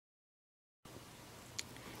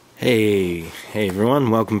Hey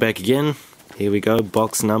everyone, welcome back again. Here we go,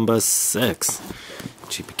 box number 6.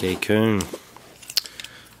 Bukimi-kun.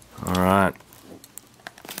 Alright.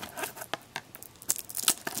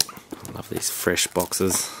 I love these fresh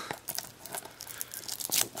boxes.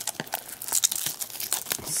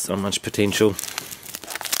 So much potential.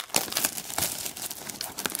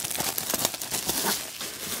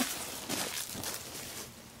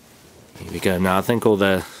 Here we go. Now I think all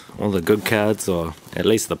the good cards, or at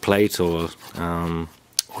least the plate or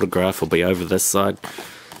autograph, will be over this side.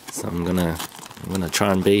 So I'm gonna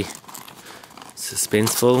try and be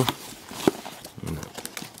suspenseful.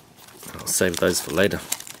 I'll save those for later.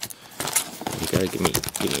 Here we go. Give me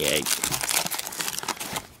 8.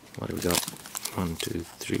 What do we got? 1, 2,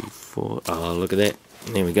 3, 4. Oh, look at that.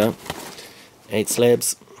 There we go. 8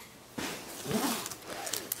 slabs.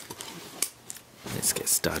 Let's get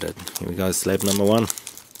started. Here we go, slab number 1.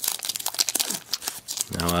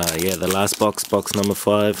 Now, yeah, the last box number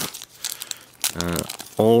 5.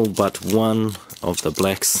 All but one of the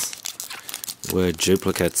blacks were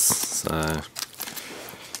duplicates. So,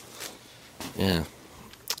 yeah.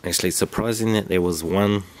 Actually, surprising that there was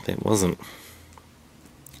one that wasn't.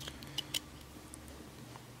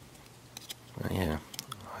 Yeah,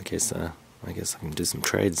 I guess I can do some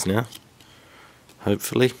trades now.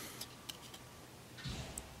 Hopefully.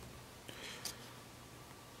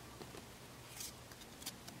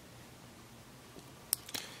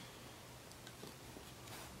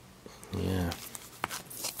 Yeah.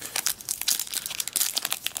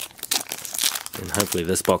 And hopefully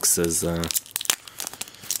this box is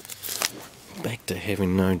back to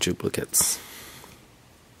having no duplicates.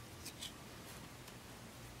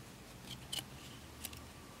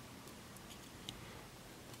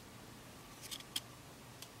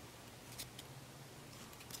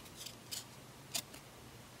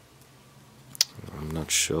 I'm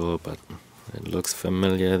not sure, but it looks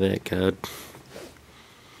familiar, that card.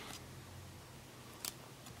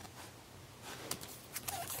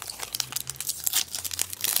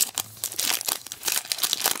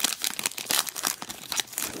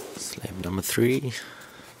 Slab number 3,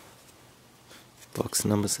 box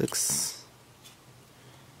number 6.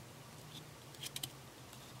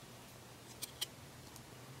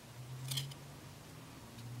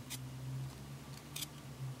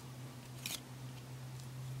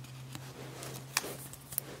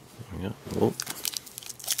 There we go. Whoa.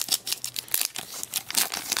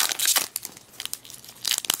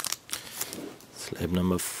 Slab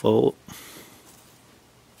number 4.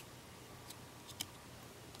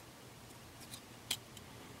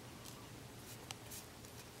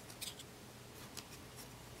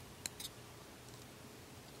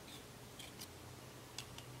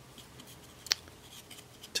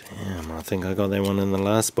 Damn, I think I got that one in the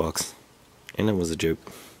last box, and it was a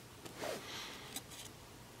dupe.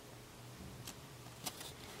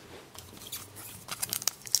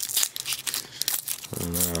 Oh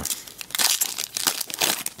no.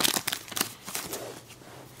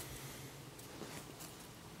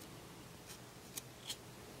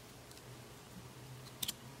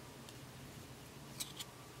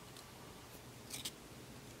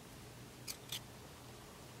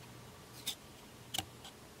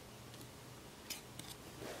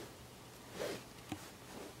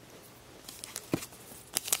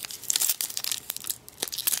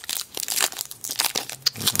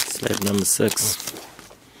 Slab number 6.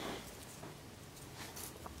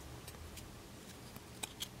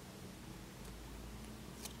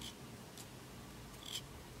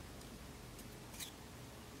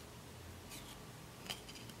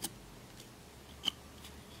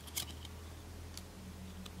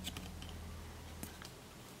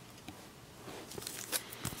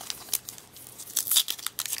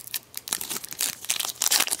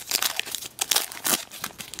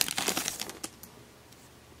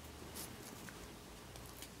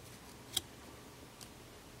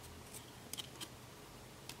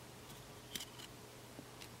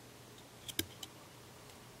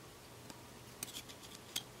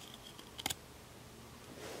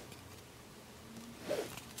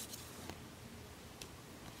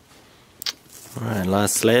 Alright,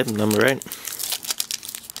 last slab, number 8.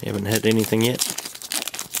 Haven't hit anything yet.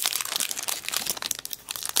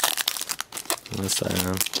 Unless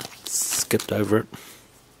I skipped over it.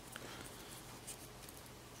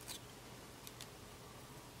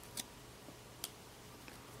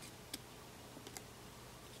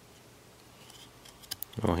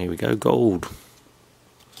 Oh, here we go, gold.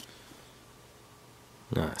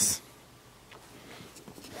 Nice.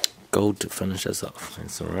 Gold to finish us off,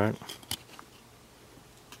 that's alright.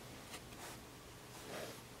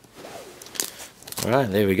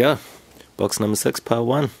 Alright, there we go. Box number 6, part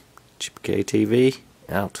 1. Chippy TV,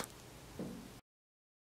 out.